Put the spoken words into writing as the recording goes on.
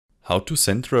How to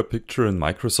center a picture in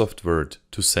Microsoft Word.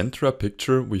 To center a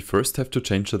picture, we first have to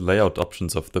change the layout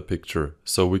options of the picture.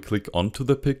 So we click onto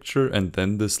the picture and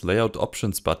then this layout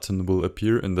options button will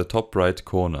appear in the top right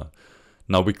corner.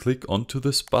 Now we click onto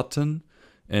this button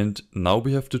and now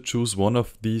we have to choose one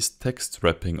of these text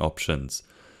wrapping options.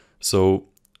 So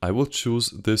I will choose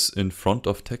this in front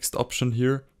of text option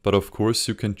here, but of course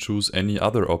you can choose any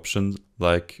other option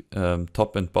like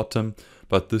top and bottom,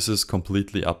 but this is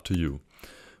completely up to you.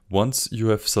 Once you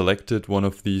have selected one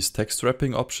of these text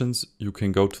wrapping options, you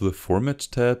can go to the Format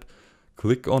tab,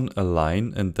 click on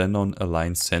Align and then on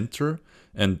Align Center,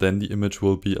 and then the image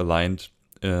will be aligned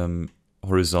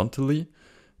horizontally.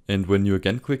 And when you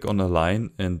again click on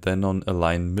Align and then on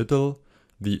Align Middle,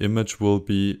 the image will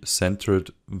be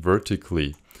centered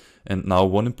vertically. And now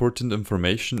one important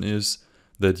information is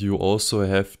that you also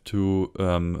have to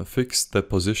fix the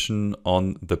position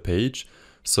on the page.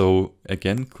 So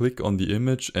again, click on the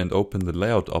image and open the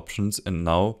layout options and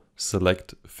now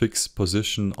select Fix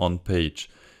Position on Page.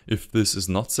 If this is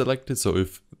not selected, so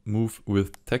if Move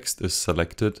with Text is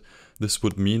selected, this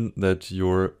would mean that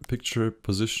your picture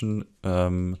position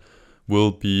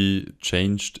will be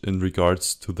changed in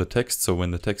regards to the text. So when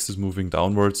the text is moving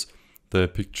downwards, the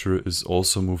picture is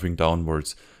also moving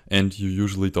downwards, and you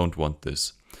usually don't want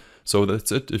this. So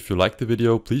that's it. If you liked the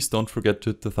video, please don't forget to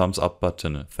hit the thumbs up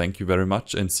button. Thank you very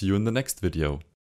much and see you in the next video.